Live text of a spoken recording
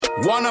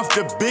One of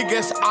the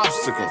biggest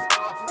obstacles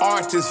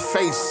artists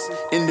face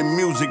in the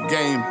music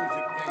game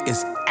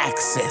is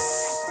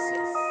access.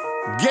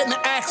 Getting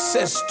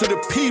access to the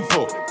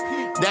people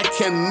that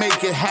can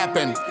make it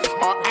happen,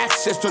 or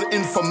access to the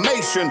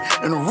information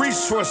and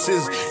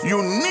resources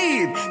you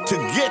need to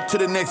get to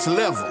the next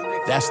level.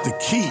 That's the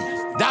key.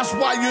 That's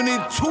why you need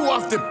two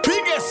of the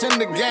biggest in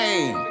the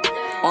game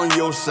on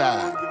your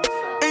side.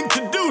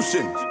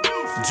 Introducing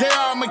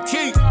J.R.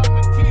 McKee,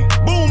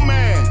 Boom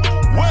Man.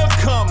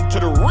 Welcome to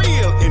the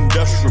Real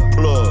Industry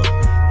Plug.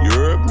 You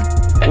heard me?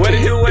 What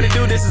it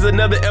do? This is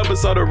another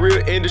episode of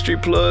Real Industry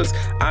Plugs.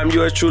 I'm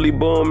yours truly,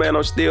 Boom Man.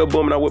 I'm still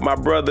booming. I'm with my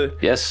brother.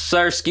 Yes,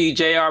 sir, Ski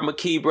J.R.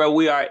 McKee, bro.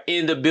 We are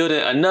in the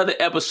building. Another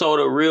episode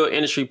of Real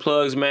Industry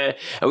Plugs, man.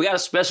 And we got a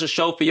special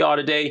show for y'all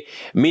today.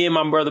 Me and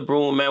my brother,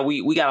 Boom, man,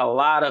 we got a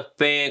lot of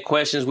fan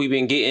questions we've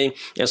been getting.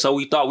 And so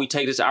we thought we'd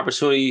take this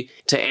opportunity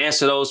to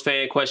answer those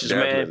fan questions,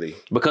 Definitely. man.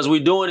 Because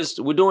we're doing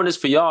this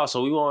for y'all.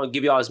 So we want to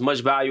give y'all as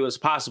much value as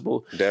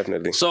possible.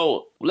 Definitely.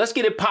 So let's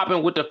get it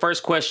popping with the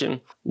first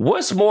question.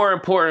 What's more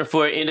important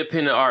for an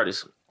independent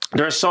artist?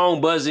 Their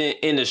song buzzing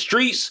in the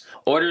streets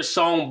or their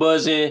song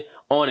buzzing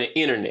on the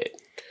internet?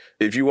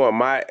 If you want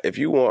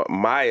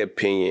my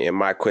opinion and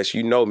my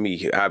question, you know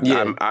me.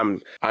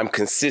 I'm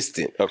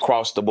consistent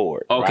across the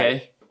board. Okay.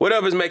 Right?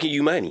 Whatever's making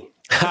you money.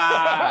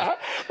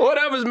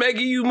 Whatever's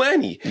making you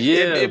money.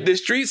 Yeah. If the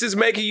streets is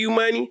making you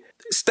money,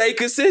 stay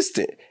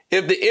consistent.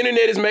 If the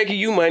internet is making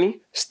you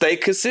money, stay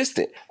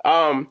consistent.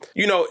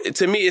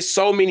 To me, it's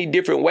so many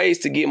different ways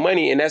to get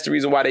money, and that's the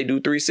reason why they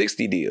do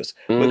 360 deals.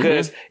 Mm-hmm.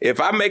 Because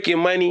if I'm making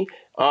money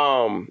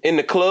in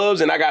the clubs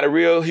and I got a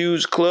real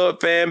huge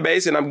club fan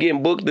base and I'm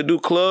getting booked to do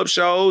club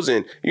shows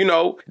and,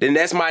 then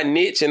that's my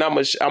niche and I'm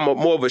a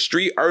more of a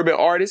street urban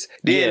artist,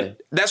 then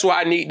that's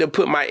why I need to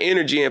put my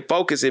energy and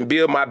focus and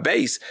build my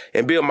base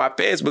and build my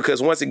fans,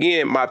 because once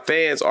again, my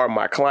fans are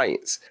my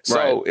clients.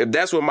 So if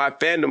that's where my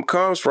fandom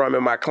comes from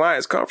and my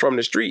clients come from,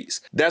 the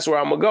streets, that's where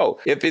I'm gonna go.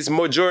 If it's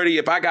majority,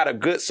 if I got a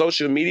good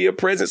social media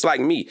presence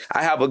like me,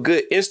 I have a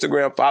good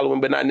Instagram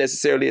following, but not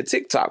necessarily a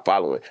TikTok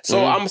following.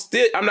 So I'm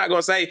not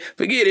gonna say,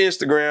 forget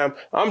Instagram,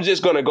 I'm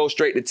just gonna go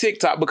straight to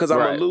TikTok because I'm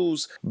gonna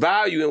lose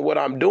value in what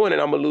I'm doing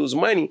and I'm gonna lose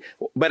money.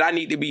 But I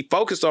need to be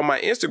focused on my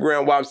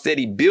Instagram while I'm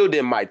steady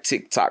building my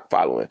TikTok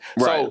following.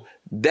 Right. So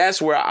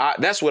that's what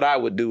I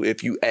would do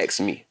if you ask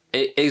me.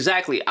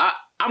 Exactly.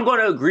 I'm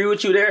going to agree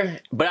with you there,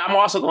 but I'm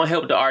also going to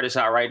help the artist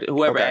out, right?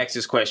 Whoever asks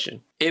this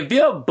question. If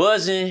you're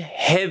buzzing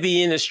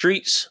heavy in the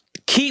streets,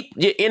 keep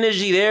your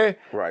energy there,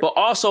 but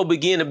also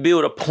begin to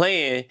build a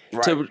plan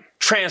to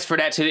transfer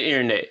that to the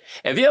internet.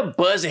 If you're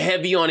buzzing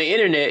heavy on the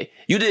internet,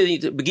 you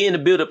need to begin to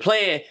build a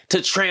plan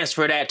to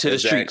transfer that to the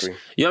streets.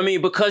 You know what I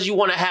mean? Because you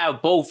want to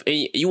have both,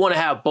 and you want to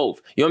have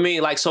both. You know what I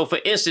mean? Like, so for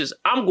instance,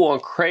 I'm going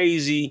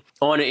crazy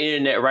on the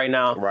internet right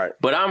now,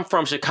 but I'm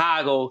from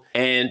Chicago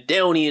and they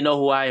don't even know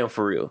who I am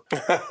for real.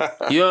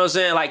 You know what I'm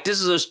saying? Like,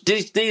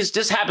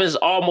 this happens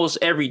almost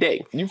every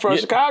day. You from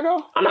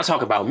Chicago? I'm not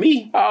talking about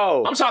me.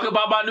 Oh. I'm talking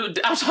about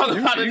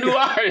the new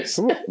artist.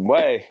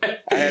 Way.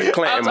 I had a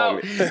Clinton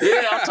moment.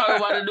 Yeah, I'm talking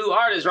about the new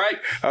artist, right?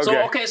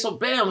 Okay. So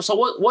bam. So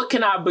what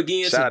can I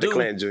begin Shout out to do? to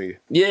Clinton Jr.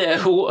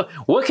 Yeah.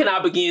 What can I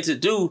begin to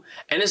do?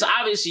 And it's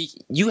obviously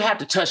you have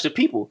to touch the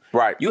people.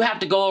 Right. You have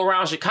to go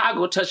around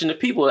Chicago touching the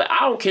people. I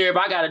don't care if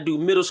I got to do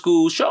middle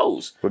school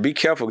shows. But be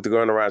careful to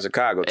going around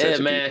Chicago touching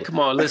people. Man, come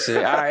on, listen.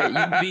 All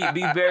right, you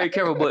be very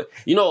careful. But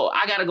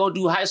I got to go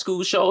do high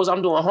school shows.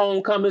 I'm doing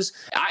homecomings.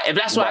 If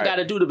that's what I got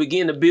to do to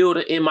begin to build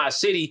in my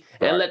city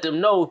and let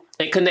them know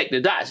and connect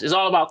the dots. It's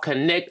all about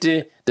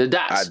connecting the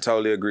dots. I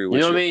totally agree with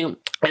you. You know what I mean?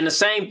 And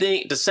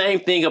the same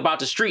thing about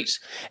the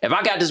streets. If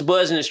I got this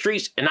buzz in the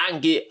streets and I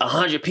can get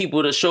 100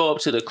 people to show up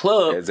to the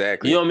club,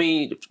 exactly. You know what I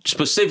mean?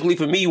 Specifically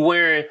for me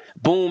wearing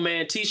Boom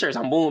Man t-shirts.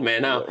 I'm Boom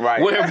Man now.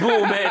 Right. Wearing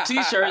Boom Man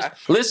t-shirts.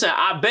 Listen,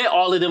 I bet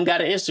all of them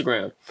got an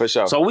Instagram. For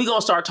sure. So we're going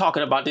to start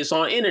talking about this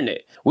on the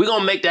internet. We're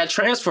going to make that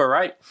transfer,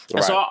 right?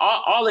 And so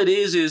all it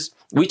is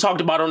we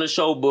talked about on the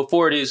show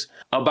before this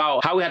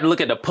about how we have to look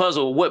at the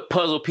puzzle. What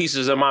puzzle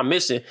pieces am I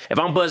missing? If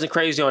I'm buzzing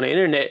crazy on the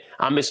internet,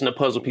 I'm missing the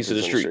puzzle piece of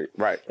the street.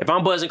 Right. If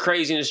I'm buzzing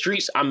crazy in the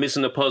streets, I'm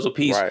missing the puzzle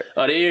piece of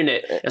the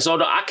internet. And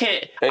so I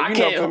can't.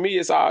 For me,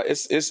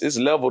 it's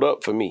leveled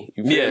up for me.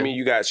 You feel me?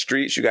 You got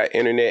streets, you got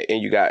internet,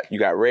 and you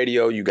got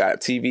radio, you got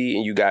TV,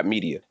 and you got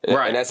media.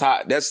 Right. And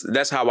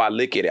that's how I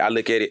look at it. I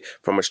look at it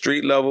from a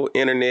street level,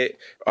 internet,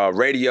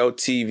 radio,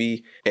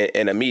 TV,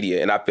 and a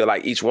media. And I feel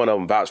like each one of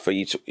them vouch for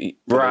each.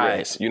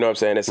 Right. You know what I'm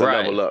saying? It's a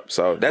level up.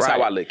 So that's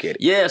how I look at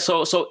it. Yeah.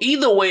 So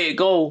either way it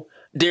go,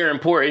 they're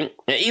important.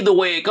 And either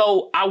way it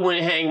go, I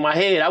wouldn't hang my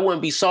head. I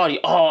wouldn't be salty.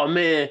 Oh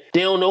man, they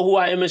don't know who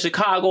I am in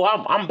Chicago.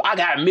 I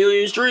got a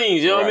million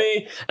streams. You know what I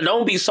mean?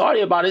 Don't be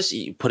salty about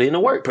it. Put in the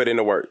work. Put in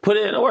the work. Put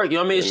in the work. You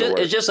know what I mean?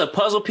 It's just a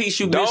puzzle piece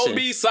you missing. Don't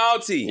be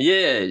salty.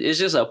 Yeah, it's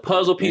just a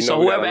puzzle piece.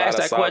 So whoever asked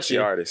that question,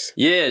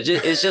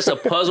 it's just a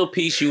puzzle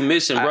piece you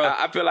missing, bro.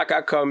 I feel like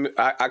I come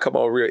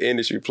on Real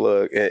Industry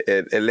Plug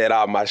and let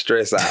all my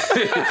stress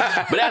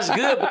out. But that's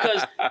good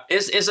because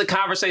it's a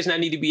conversation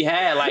that need to be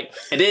had. Like,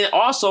 and then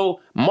also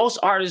most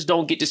artists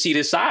don't get to see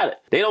this side.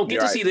 They don't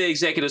get to see the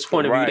executive's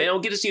point of view. They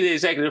don't get to see the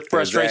executive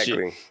frustration.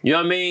 Exactly. You know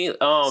what I mean?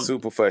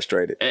 Super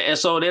frustrated. And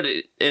so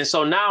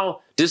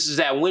now this is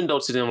that window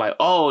to them, like,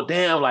 oh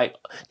damn, like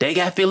they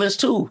got feelings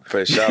too.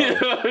 For sure. You know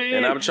what I mean?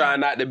 And I'm trying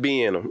not to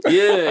be in them.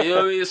 Yeah, you know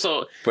what I mean?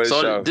 So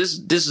sure. this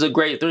is a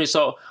great thing.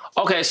 So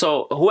okay,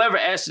 so whoever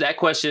asked that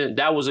question,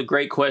 that was a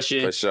great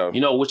question. For sure.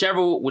 You know,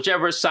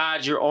 whichever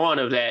side you're on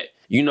of that,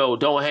 you know,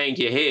 don't hang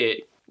your head.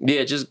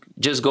 Yeah,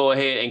 just go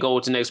ahead and go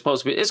to the next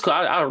puzzle piece. It's cool.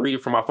 I'll read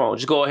it from my phone.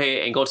 Just go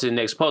ahead and go to the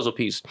next puzzle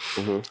piece.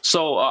 Mm-hmm.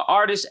 So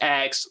artist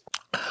asks,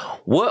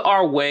 what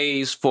are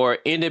ways for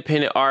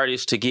independent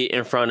artists to get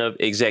in front of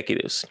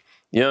executives?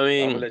 You know what I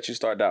mean? I'm going to let you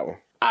start that one.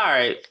 All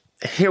right,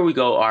 here we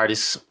go,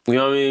 artists. You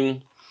know what I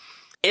mean?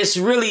 It's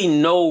really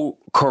no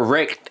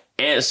correct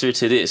answer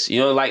to this. You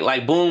know,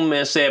 like Boom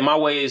Man said, my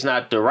way is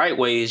not the right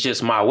way. It's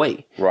just my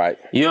way. Right.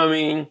 You know what I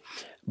mean?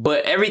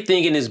 But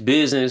everything in this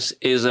business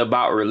is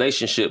about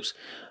relationships.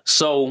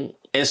 So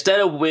instead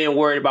of being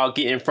worried about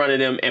getting in front of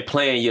them and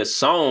playing your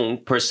song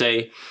per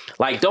se,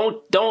 like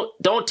don't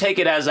take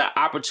it as an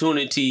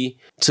opportunity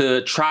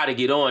to try to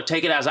get on.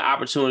 Take it as an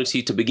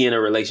opportunity to begin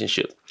a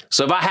relationship.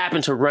 So if I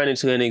happen to run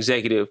into an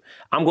executive,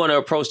 I'm going to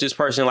approach this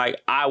person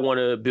like I want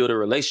to build a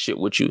relationship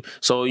with you.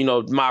 So, you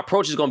know, my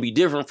approach is going to be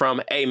different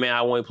from, hey man,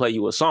 I want to play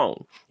you a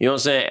song. You know what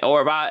I'm saying?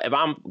 Or if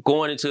I'm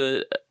going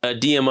into a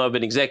DM of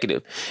an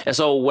executive. And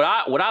so what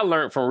I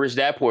learned from Rich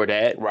Dad Poor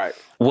Dad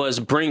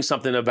was bring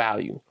something of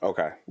value.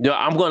 Okay. You know,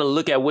 I'm going to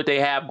look at what they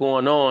have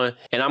going on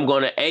and I'm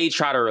going to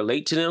try to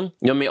relate to them.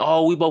 You know what I mean?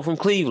 Oh, we both from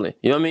Cleveland.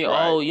 You know what I mean?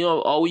 Right. Oh, you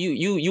know,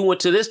 you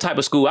went to this type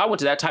of school. I went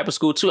to that type of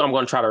school too. I'm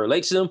going to try to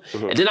relate to them.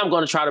 Mm-hmm. And then I'm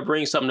going to try to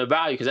bring something of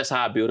value because that's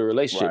how I build a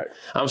relationship. Right.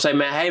 I'm saying,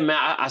 man, hey man,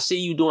 I see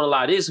you doing a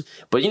lot of this,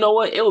 but you know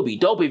what? It would be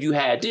dope if you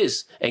had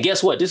this. And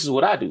guess what? This is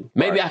what I do.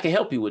 Maybe I can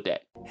help you with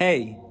that.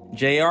 Hey,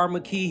 J.R.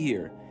 McKee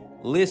here.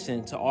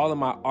 Listen to all of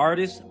my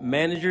artists,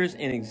 managers,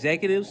 and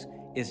executives.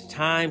 It's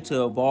time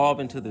to evolve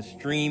into the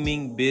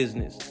streaming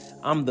business.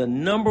 I'm the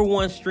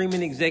 #1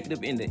 streaming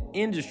executive in the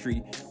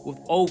industry with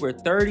over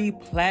 30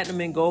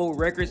 platinum and gold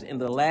records in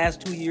the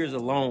last 2 years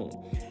alone.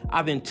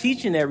 I've been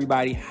teaching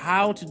everybody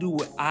how to do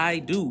what I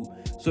do.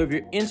 So if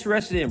you're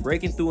interested in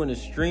breaking through in the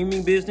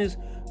streaming business,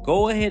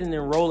 go ahead and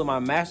enroll in my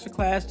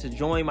masterclass to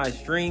join my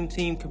Stream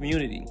Team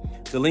community.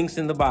 The link's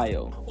in the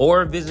bio.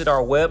 Or visit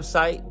our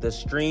website,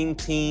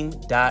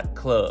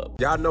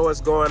 thestreamteam.club. Y'all know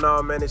what's going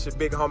on, man. It's your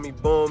big homie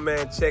Boom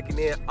Man checking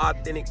in.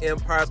 Authentic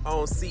Empire's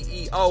own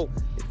CEO.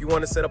 If you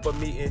want to set up a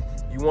meeting,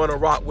 you want to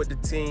rock with the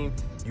team,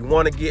 you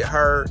want to get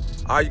heard,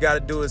 all you got to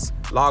do is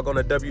log on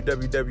to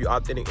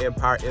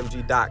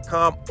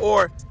www.authenticempiremg.com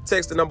or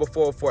text the number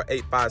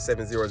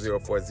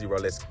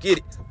 404-857-0040. Let's get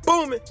it.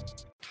 Booming.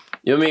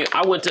 You know what I mean?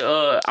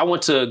 I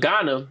went to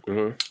Ghana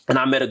and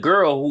I met a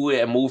girl who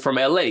had moved from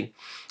LA.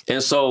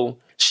 And so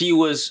she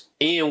was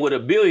in with a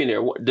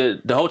billionaire.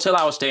 The hotel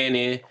I was staying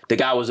in, the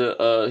guy was he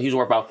was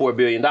worth about $4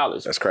 billion.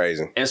 That's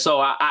crazy. And so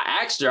I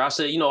asked her, I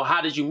said, you know,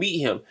 how did you meet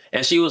him?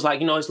 And she was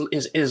like, you know,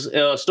 his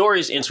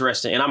story is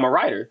interesting and I'm a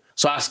writer.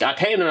 So I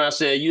came to her and I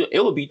said,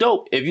 it would be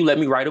dope if you let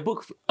me write a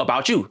book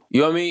about you.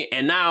 You know what I mean?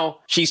 And now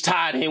she's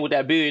tied in with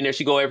that billionaire.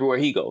 She go everywhere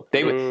he go.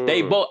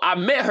 They both, I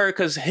met her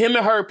because him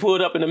and her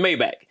pulled up in the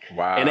Maybach.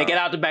 Wow. And they get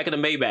out the back of the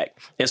Maybach.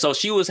 And so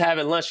she was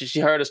having lunch and she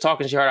heard us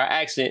talking. She heard our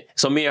accent.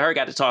 So me and her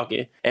got to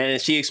talking. And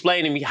she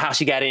explained to me how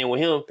she got in with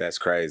him. That's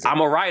crazy.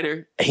 I'm a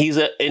writer. He's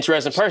an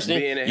interesting person.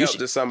 Being a help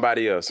to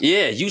somebody else.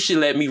 Yeah, you should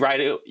let me write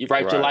your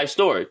life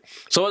story.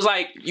 So it's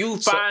like you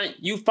find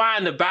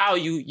the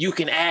value you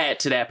can add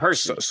to that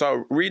person. So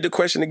read the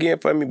question again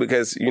for me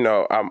because, you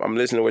know, I'm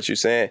listening to what you're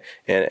saying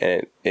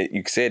and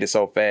you said it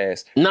so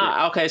fast.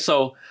 Nah, okay,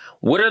 so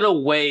what are the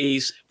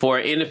ways for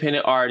an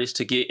independent artist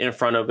to get in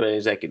front of an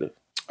executive?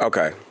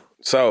 Okay,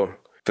 so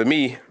for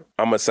me,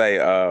 I'm going to say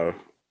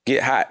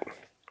get hot.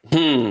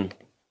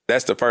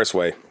 That's the first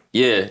way.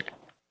 Yeah.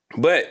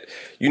 But,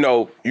 you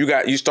know,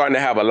 you starting to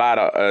have a lot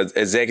of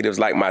executives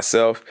like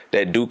myself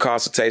that do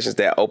consultations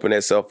that open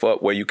themselves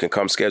up where you can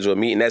come schedule a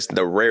meeting. That's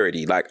the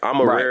rarity. Like,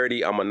 I'm a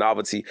rarity. I'm a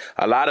novelty.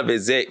 A lot of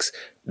execs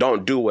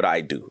don't do what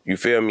I do. You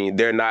feel me?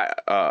 They're not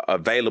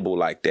available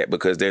like that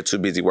because they're too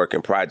busy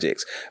working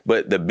projects.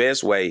 But the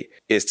best way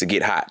is to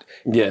get hot.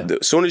 Yeah.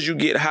 As soon as you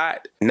get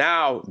hot,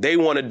 now they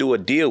want to do a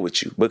deal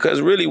with you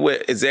because really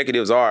what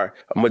executives are,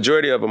 a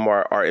majority of them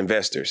are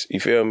investors. You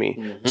feel me?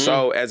 Mm-hmm.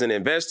 So as an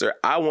investor,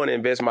 I want to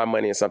invest my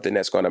money in something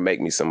that's going to make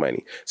me some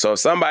money. So if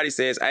somebody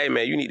says, hey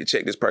man, you need to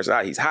check this person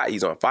out. He's hot.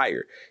 He's on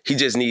fire. He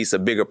just needs a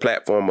bigger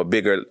platform, a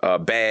bigger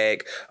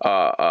bag,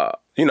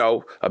 you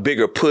know, a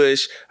bigger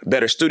push,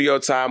 better studio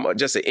time, or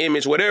just an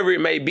image, whatever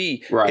it may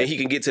be, and he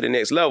can get to the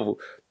next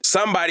level.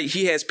 somebody,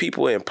 he has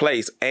people in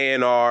place,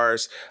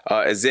 A&Rs,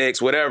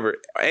 execs, whatever.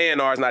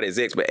 A&Rs, not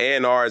execs, but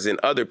A&Rs and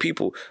other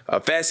people,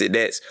 facet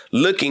that's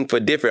looking for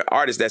different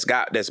artists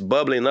that's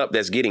bubbling up,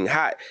 that's getting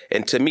hot.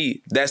 And to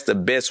me, that's the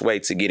best way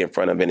to get in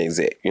front of an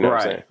exec. You know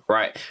what I'm saying?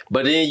 Right.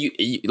 But then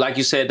you like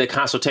you said, the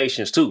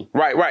consultations too.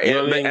 Right. You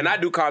know what I mean? And I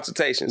do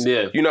consultations.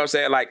 Yeah. You know what I'm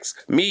saying? Like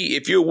me,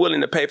 if you're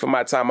willing to pay for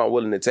my time, I'm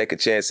willing to take a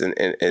chance and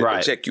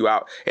check you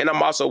out. And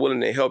I'm also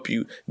willing to help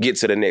you get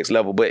to the next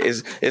level. But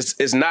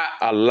it's not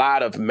a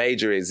lot of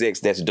major execs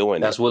that's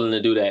doing that's willing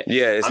to do that.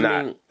 Yeah, it's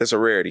not. It's a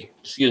rarity.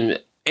 Excuse me.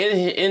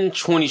 In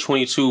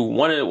 2022,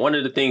 one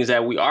of the things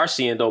that we are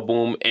seeing though,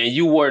 Boom, and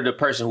you were the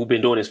person who's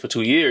been doing this for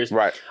 2 years.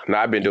 Right. No,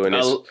 I've been doing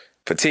this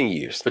for 10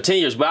 years. For 10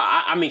 years, but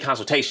I mean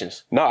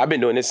consultations. No, I've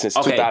been doing this since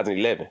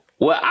 2011.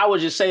 Well, I would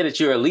just say that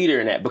you're a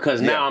leader in that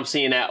because now I'm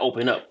seeing that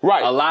open up.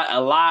 Right. A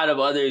lot of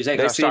other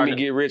executives they see me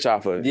get rich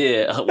off of it.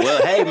 Yeah.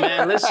 Well, hey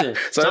man, listen.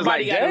 So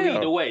somebody got to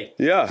lead the way.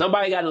 Yeah.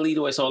 Somebody got to lead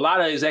the way. So a lot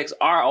of execs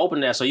are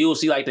open to that. So you'll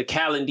see like the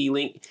Calendly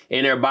link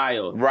in their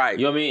bio. Right.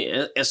 You know what I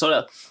mean? And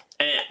so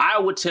and I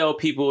would tell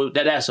people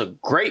that that's a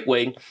great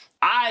way.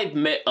 I've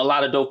met a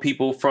lot of dope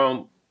people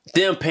from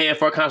them paying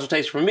for a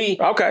consultation from me.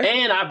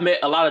 Okay. And I've met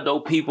a lot of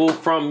dope people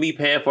from me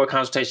paying for a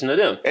consultation to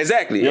them.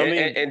 Exactly. You know what I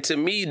mean? And to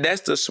me,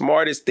 that's the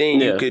smartest thing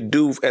you could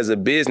do as a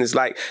business.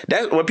 Like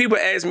that, when people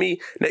ask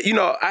me, you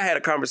know, I had a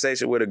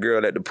conversation with a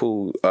girl at the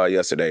pool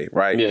yesterday,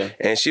 right? Yeah.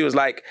 And she was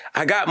like,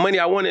 I got money,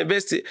 I want to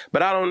invest it,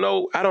 but I don't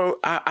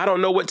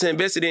know what to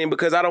invest it in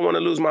because I don't want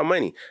to lose my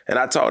money. And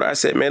I told her, I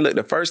said, man, look,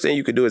 the first thing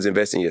you could do is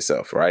invest in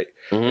yourself, right?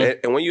 Mm-hmm.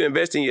 And when you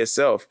invest in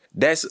yourself,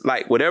 that's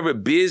like whatever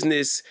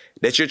business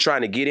that you're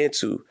trying to get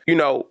into, you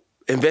know,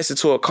 invest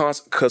into a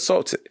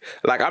consultant.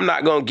 Like, I'm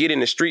not going to get in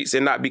the streets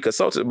and not be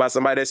consulted by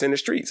somebody that's in the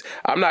streets.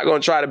 I'm not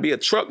going to try to be a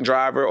truck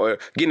driver or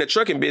get in a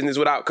trucking business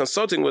without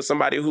consulting with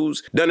somebody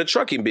who's done a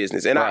trucking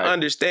business. And I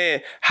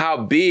understand how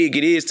big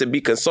it is to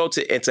be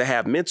consulted and to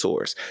have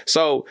mentors.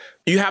 So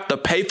you have to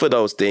pay for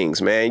those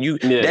things, man.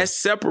 That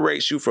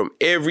separates you from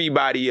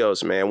everybody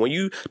else, man. When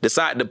you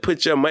decide to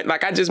put your money,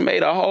 like I just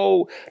made a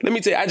whole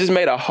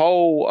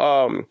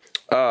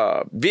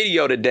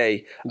video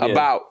today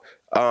about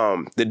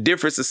the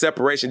difference of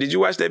separation. Did you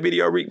watch that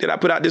video, Reek, that I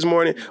put out this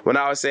morning when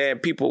I was saying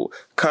people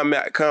come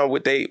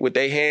with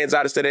their hands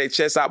out instead of their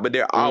chest out, but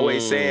they're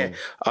always saying,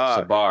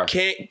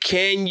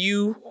 can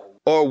you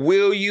or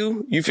will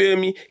you? You feel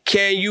me?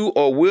 Can you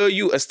or will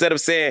you? Instead of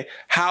saying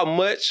how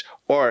much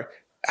or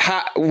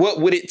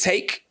what would it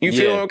take? You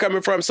feel where I'm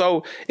coming from?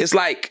 So it's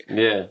like,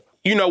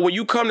 you know, when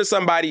you come to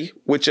somebody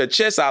with your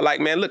chest out, like,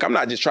 man, look, I'm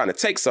not just trying to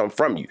take something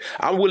from you.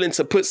 I'm willing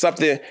to put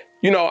something,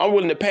 you know, I'm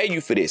willing to pay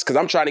you for this because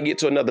I'm trying to get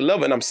to another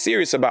level and I'm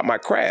serious about my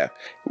craft.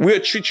 We'll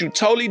treat you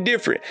totally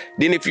different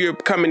than if you're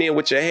coming in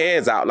with your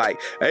hands out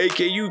like, hey,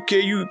 can you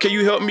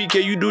help me?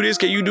 Can you do this?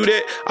 Can you do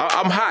that?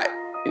 I'm hot.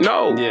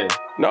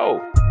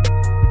 No.